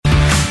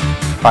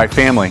All right,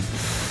 family.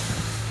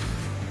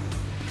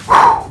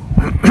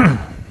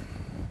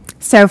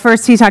 So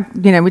first we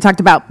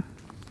talked about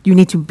you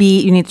need to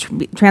be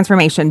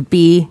transformation,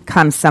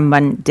 become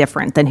someone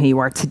different than who you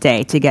are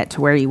today to get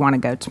to where you want to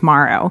go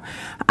tomorrow.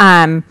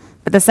 But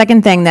the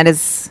second thing that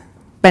has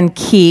been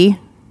key,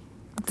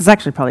 this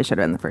actually probably should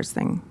have been the first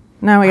thing.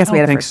 No, I guess we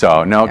had a first. I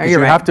don't think so. No, because you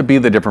have to be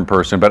the different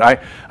person. But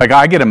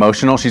I get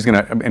emotional.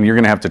 And you're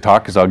gonna have to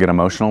talk because I'll get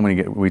emotional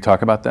when we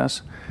talk about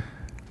this.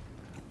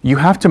 You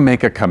have to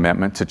make a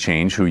commitment to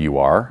change who you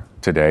are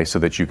today so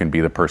that you can be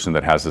the person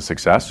that has the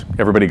success.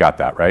 Everybody got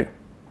that, right?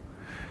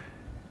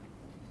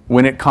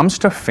 When it comes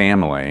to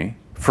family,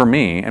 for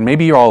me, and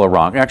maybe you all are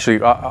wrong. Actually,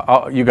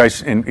 you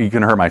guys, and you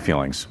can hurt my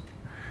feelings.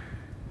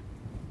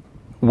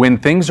 When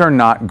things are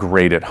not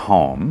great at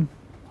home,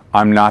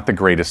 I'm not the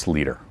greatest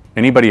leader.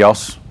 Anybody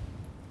else?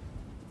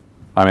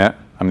 I'm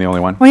the only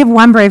one? We have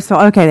one brave soul.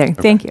 Okay, there.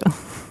 Thank you.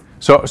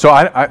 So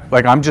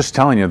I'm just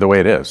telling you the way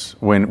it is.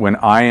 When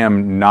I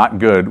am not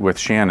good with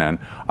Shannon,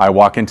 I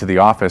walk into the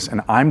office and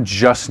I'm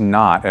just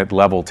not at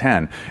level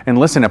 10. And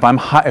listen, if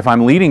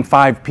I'm leading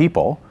 5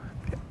 people,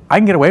 I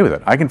can get away with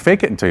it. I can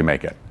fake it until you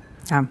make it.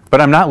 Yeah. But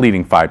I'm not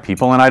leading 5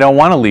 people, and I don't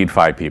want to lead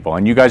 5 people.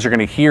 And you guys are going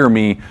to hear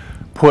me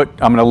I'm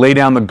going to lay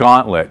down the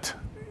gauntlet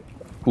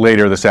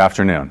later this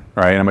afternoon,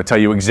 right? And I'm going to tell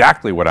you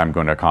exactly what I'm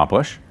going to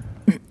accomplish.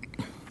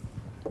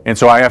 And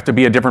so I have to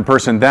be a different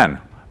person then.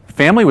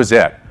 Family was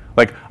it.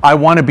 Like, I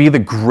want to be the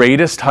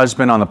greatest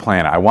husband on the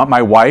planet. I want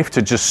my wife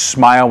to just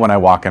smile when I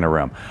walk in a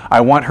room.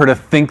 I want her to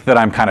think that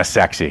I'm kind of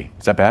sexy.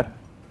 Is that bad?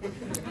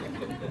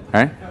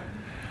 Right?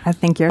 I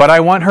think you're. But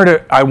I want her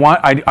to. I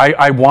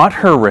want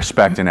her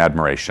respect and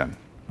admiration.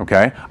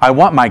 Okay. I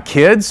want my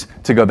kids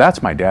to go,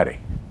 that's my daddy.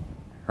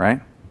 Right.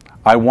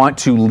 I want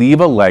to leave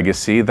a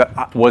legacy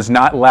that was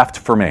not left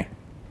for me.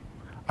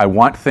 I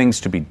want things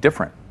to be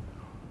different.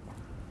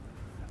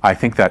 I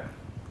think that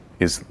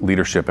is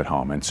leadership at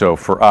home. And so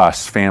for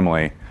us,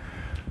 family.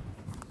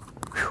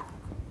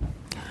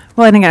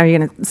 Well, I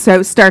think so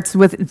it starts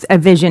with a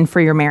vision for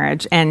your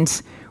marriage.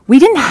 And we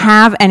didn't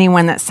have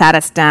anyone that sat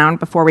us down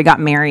before we got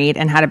married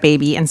and had a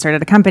baby and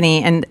started a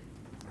company. And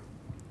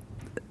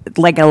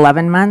like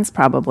 11 months,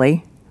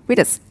 probably. We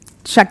just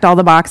checked all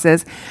the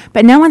boxes.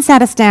 But no one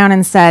sat us down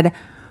and said,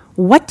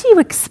 what do you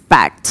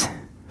expect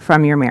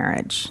from your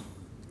marriage?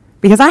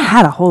 Because I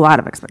had a whole lot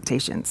of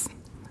expectations.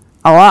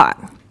 A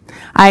lot.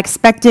 I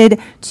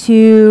expected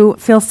to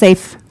feel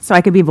safe so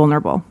I could be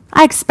vulnerable.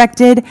 I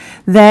expected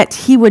that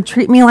he would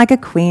treat me like a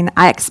queen.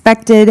 I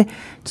expected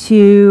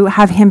to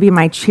have him be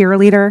my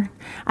cheerleader.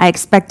 I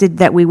expected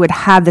that we would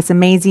have this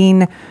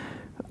amazing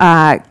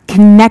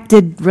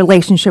connected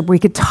relationship where we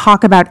could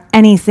talk about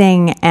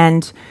anything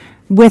and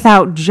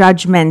without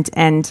judgment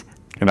and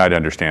I'd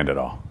understand it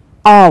all.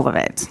 All of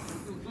it.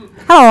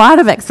 I had a lot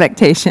of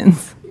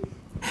expectations.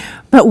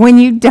 But when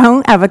you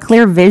don't have a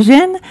clear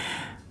vision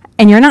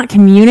and you're not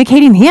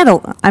communicating, you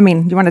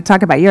want to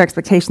talk about your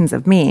expectations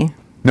of me?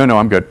 No,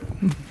 I'm good.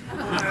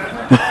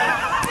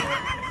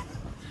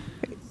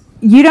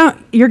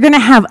 You're going to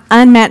have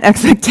unmet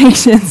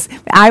expectations.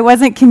 I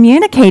wasn't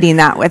communicating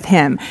that with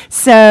him.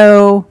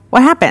 So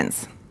what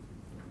happens?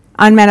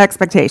 Unmet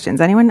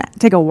expectations. Anyone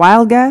take a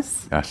wild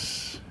guess?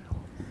 Yes.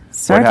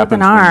 Starts with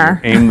an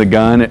R. When you aim the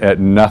gun at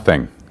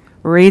nothing?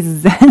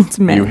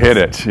 Resentment. You hit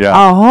it, yeah.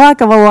 A whole heck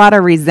of a lot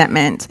of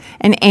resentment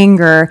and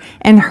anger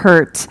and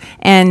hurt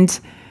and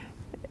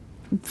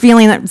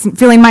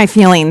feeling my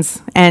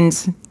feelings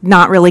and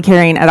not really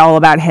caring at all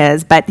about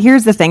his. But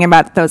here's the thing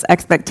about those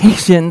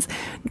expectations.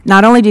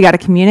 Not only do you got to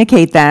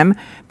communicate them,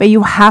 but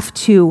you have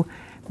to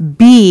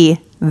be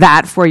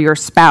that for your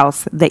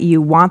spouse that you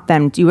want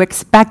them, you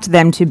expect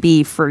them to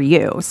be for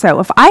you. So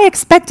if I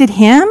expected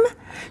him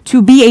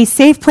to be a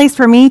safe place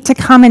for me to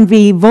come and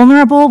be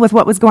vulnerable with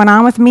what was going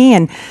on with me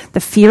and the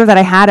fear that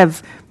I had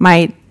of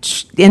my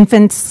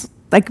infants,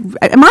 like,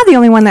 am I the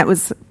only one that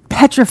was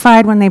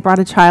petrified when they brought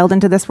a child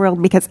into this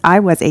world? Because I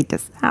was a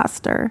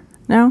disaster.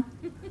 No?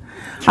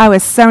 I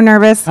was so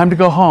nervous. Time to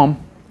go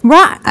home.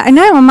 Right. I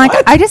know. I'm like,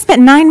 what? I just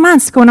spent 9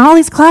 months going to all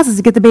these classes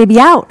to get the baby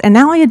out. And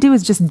now all you do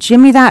is just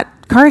jimmy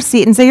that car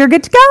seat and say, you're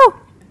good to go.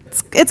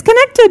 It's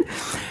connected.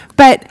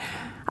 But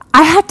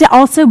I had to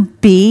also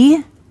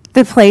be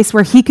the place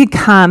where he could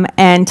come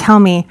and tell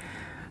me,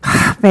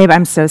 babe,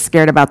 I'm so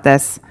scared about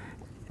this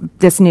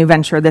new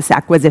venture, this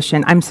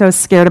acquisition. I'm so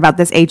scared about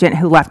this agent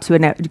who left to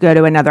go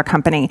to another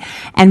company,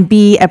 and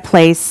be a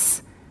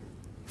place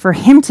for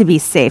him to be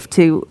safe,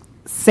 to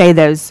say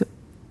those,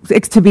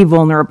 to be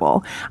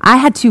vulnerable. I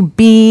had to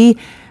be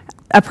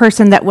a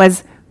person that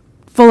was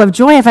full of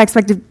joy. If I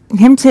expected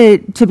him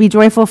to be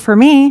joyful for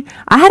me,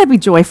 I had to be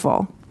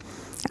joyful.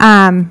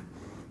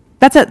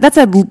 That's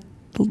a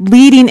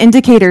leading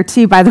indicator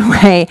too, by the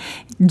way,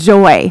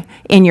 joy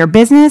in your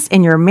business,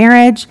 in your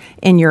marriage,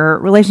 in your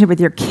relationship with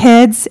your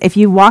kids. If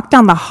you walk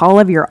down the hall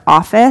of your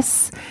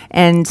office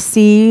and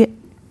see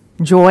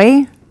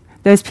joy,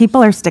 those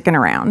people are sticking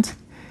around.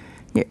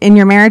 In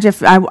your marriage,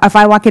 if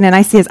I walk in and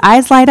I see his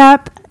eyes light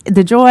up,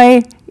 the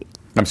joy,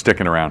 I'm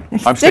sticking around.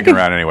 I'm sticking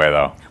around anyway,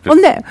 though.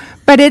 Well, no,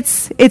 but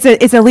it's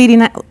a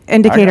leading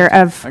indicator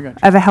of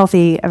a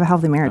healthy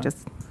marriage.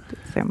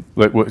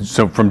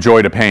 So from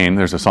joy to pain,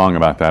 there's a song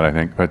about that, I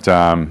think. But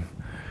I'm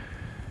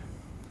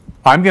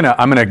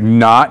gonna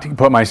not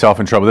put myself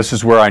in trouble. This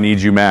is where I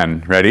need you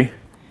men. Ready?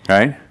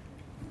 Okay.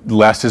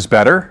 Less is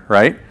better,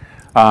 right?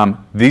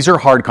 These are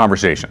hard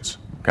conversations.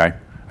 Okay.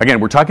 Again,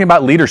 we're talking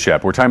about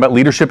leadership. We're talking about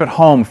leadership at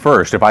home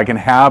first. If I can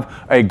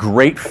have a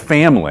great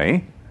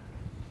family,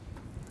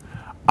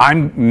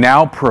 I'm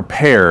now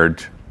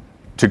prepared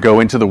to go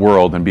into the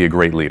world and be a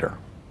great leader.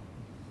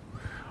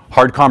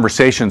 Hard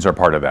conversations are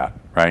part of that,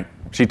 right?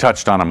 She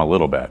touched on them a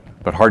little bit,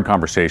 but hard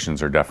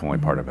conversations are definitely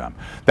part of them.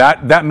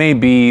 That may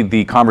be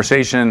the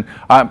conversation.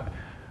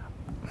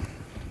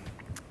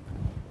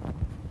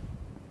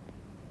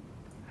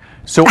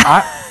 So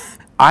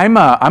I'm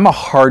a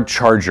hard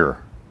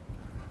charger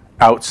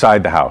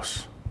outside the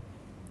house.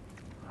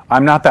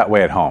 I'm not that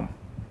way at home.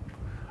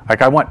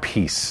 Like, I want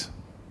peace.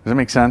 Does that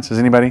make sense? Does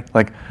anybody?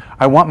 Like,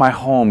 I want my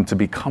home to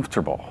be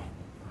comfortable.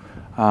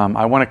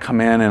 I want to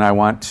come in and I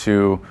want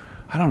to,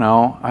 I don't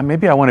know,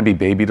 maybe I want to be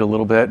babied a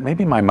little bit.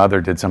 Maybe my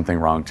mother did something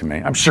wrong to me.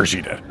 I'm sure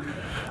she did.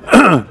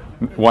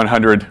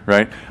 100,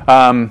 right?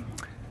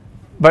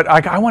 But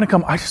I want to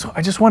come. I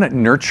just want it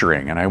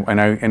nurturing,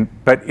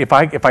 but if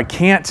I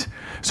can't,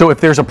 so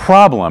if there's a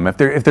problem, if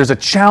there's a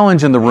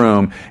challenge in the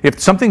room, if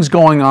something's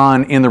going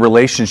on in the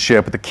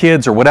relationship with the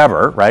kids or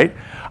whatever, right?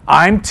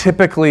 I'm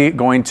typically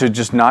going to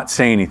just not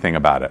say anything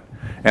about it,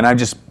 and I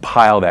just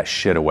pile that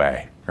shit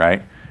away,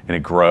 right? And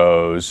it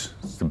grows.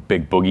 It's the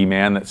big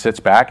boogeyman that sits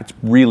back. It's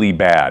really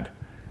bad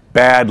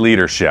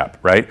leadership,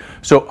 right?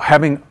 So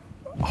having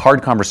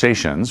hard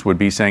conversations would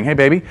be saying, "Hey,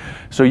 baby,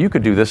 so you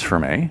could do this for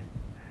me."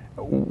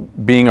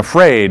 Being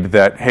afraid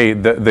that, hey,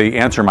 the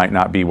answer might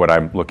not be what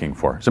I'm looking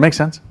for. Does that make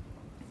sense?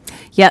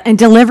 Yeah, and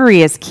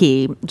delivery is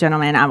key,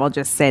 gentlemen. I will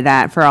just say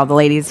that for all the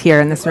ladies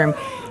here in this room.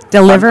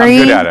 Delivery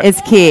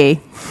is key.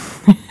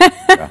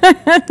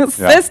 Yeah.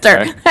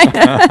 Sister.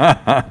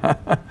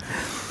 Yeah,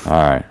 all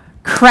right.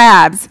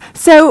 Crabs.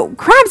 So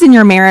crabs in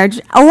your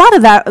marriage, a lot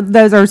of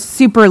those are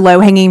super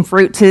low-hanging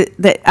fruit to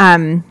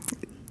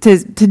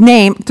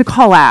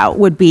call out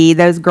would be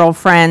those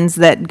girlfriends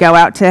that go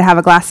out to have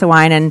a glass of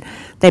wine and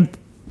they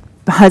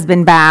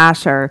husband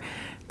bash, or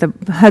the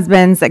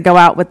husbands that go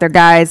out with their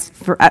guys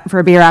for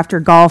a beer after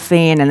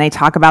golfing and they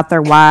talk about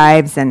their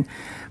wives, and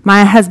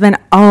my husband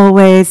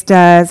always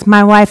does,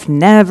 my wife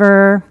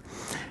never.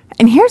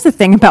 And here's the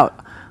thing about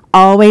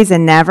always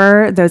and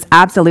never, those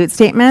absolute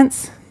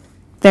statements,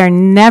 they're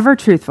never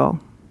truthful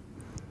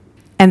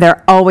and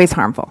they're always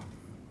harmful.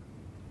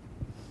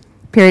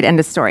 Period, end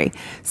of story.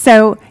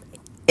 So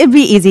it'd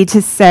be easy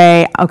to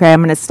say, okay, I'm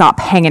going to stop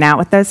hanging out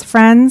with those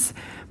friends,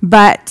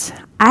 but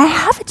I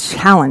have a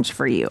challenge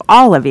for you,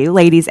 all of you,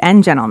 ladies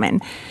and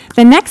gentlemen.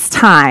 The next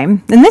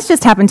time, and this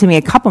just happened to me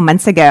a couple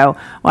months ago,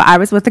 well, I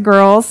was with the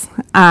girls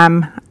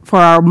for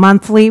our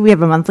we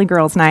have a monthly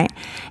girls' night,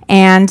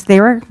 and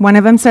one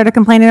of them started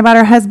complaining about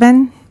her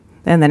husband,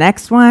 then the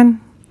next one,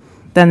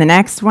 then the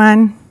next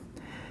one.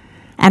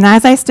 And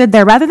as I stood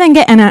there, rather than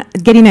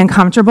getting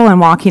uncomfortable and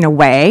walking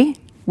away,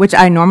 which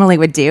I normally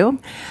would do,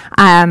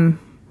 I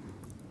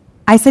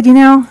said,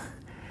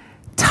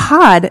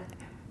 Todd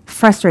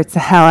frustrates the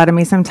hell out of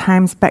me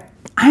sometimes, but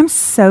I'm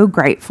so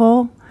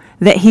grateful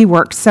that he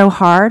works so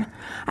hard.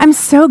 I'm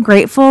so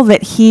grateful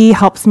that he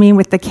helps me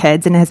with the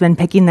kids and has been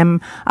picking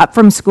them up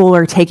from school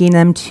or taking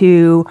them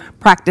to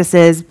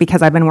practices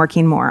because I've been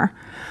working more.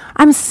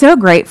 I'm so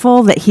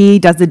grateful that he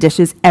does the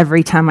dishes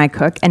every time I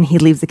cook and he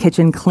leaves the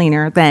kitchen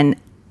cleaner than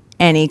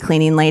any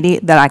cleaning lady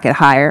that I could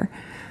hire.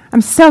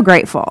 I'm so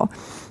grateful.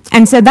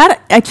 And so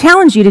that I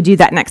challenge you to do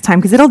that next time,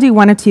 because it'll do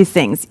one of two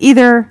things.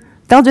 Either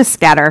they'll just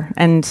scatter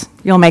and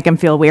you'll make them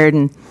feel weird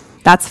and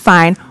that's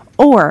fine.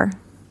 Or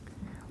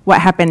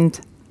what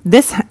happened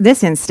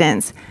this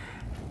instance,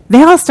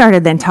 they all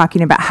started then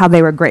talking about how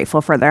they were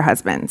grateful for their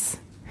husbands.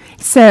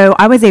 So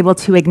I was able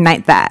to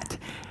ignite that.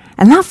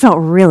 And that felt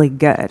really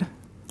good,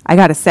 I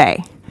got to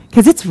say,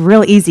 because it's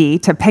real easy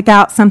to pick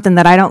out something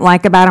that I don't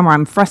like about him or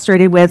I'm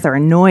frustrated with or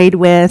annoyed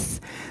with,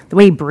 the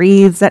way he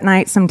breathes at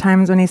night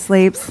sometimes when he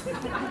sleeps.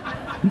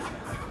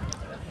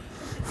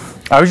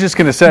 I was just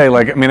going to say,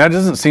 that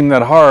doesn't seem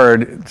that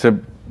hard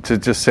to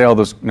just say all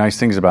those nice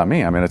things about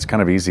me. I mean, it's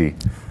kind of easy.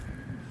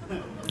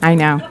 I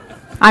know.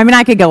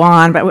 I could go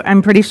on, but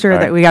I'm pretty sure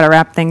that we got to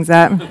wrap things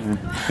up.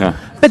 Yeah.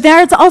 But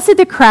there's also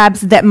the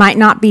crabs that might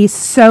not be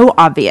so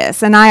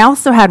obvious. And I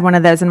also had one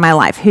of those in my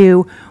life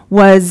who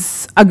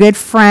was a good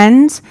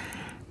friend,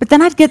 but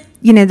then I'd get,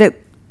 the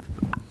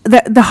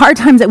hard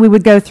times that we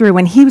would go through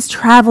when he was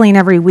traveling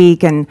every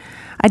week, and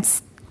I'd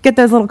get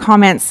those little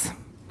comments,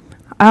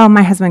 oh,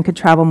 my husband could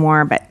travel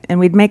more, and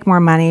we'd make more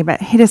money,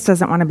 but he just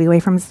doesn't want to be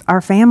away from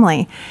our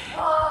family. Oh,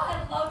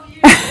 I love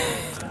you.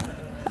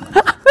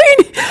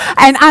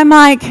 And I'm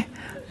like,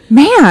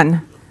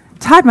 man,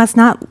 Todd must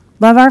not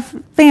love our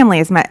family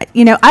as much.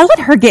 I let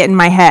her get in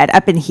my head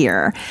up in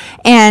here.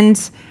 And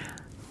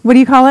what do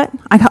you call it?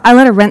 I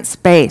let her rent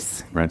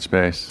space. Rent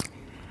space.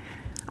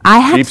 I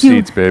had Cheap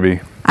seats, baby.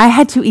 I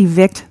had to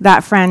evict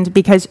that friend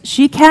because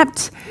she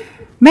kept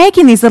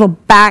making these little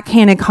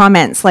backhanded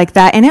comments like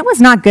that, and it was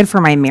not good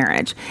for my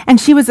marriage. And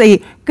she was a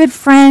good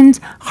friend,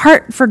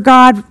 heart for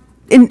God,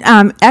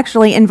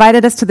 actually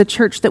invited us to the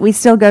church that we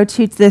still go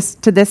to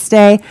this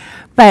day.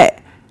 But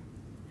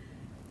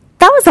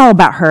that was all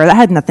about her. That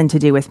had nothing to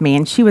do with me,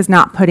 and she was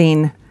not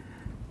putting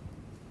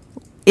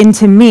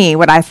into me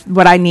what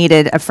I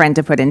needed a friend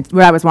to put in,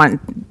 what I was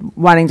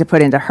wanting to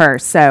put into her.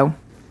 So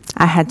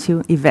I had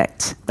to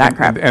evict that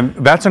crap. And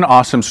that's an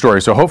awesome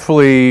story. So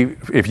hopefully,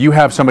 if you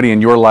have somebody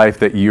in your life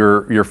that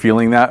you're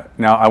feeling that,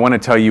 now I want to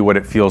tell you what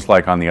it feels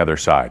like on the other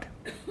side,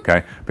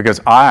 okay? Because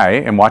I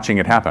am watching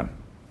it happen.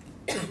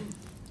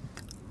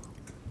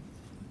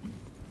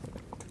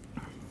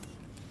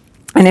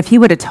 And if he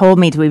would have told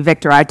me to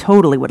evict her, I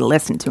totally would have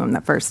listened to him the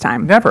first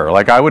time. Never.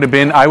 Like I would have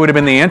been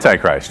the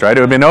Antichrist, right?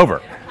 It would have been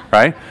over,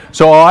 right?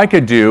 So all I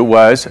could do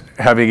was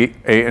have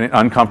an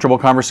uncomfortable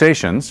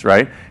conversations,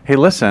 right? Hey,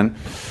 listen,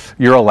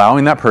 you're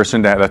allowing that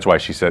person to, that's why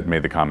she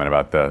made the comment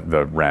about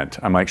the rent.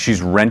 I'm like,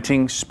 she's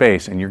renting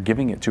space and you're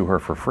giving it to her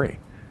for free.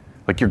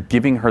 Like you're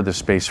giving her the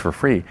space for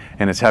free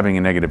and it's having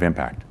a negative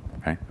impact,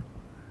 right?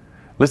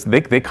 Listen,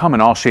 they come in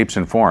all shapes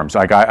and forms.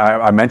 Like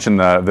I mentioned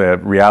the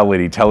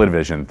reality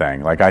television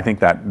thing. Like I think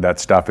that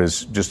stuff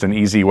is just an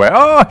easy way.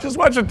 Oh, just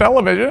watching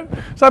television.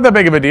 It's not that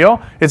big of a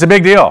deal. It's a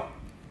big deal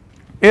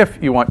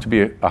if you want to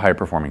be a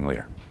high-performing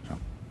leader.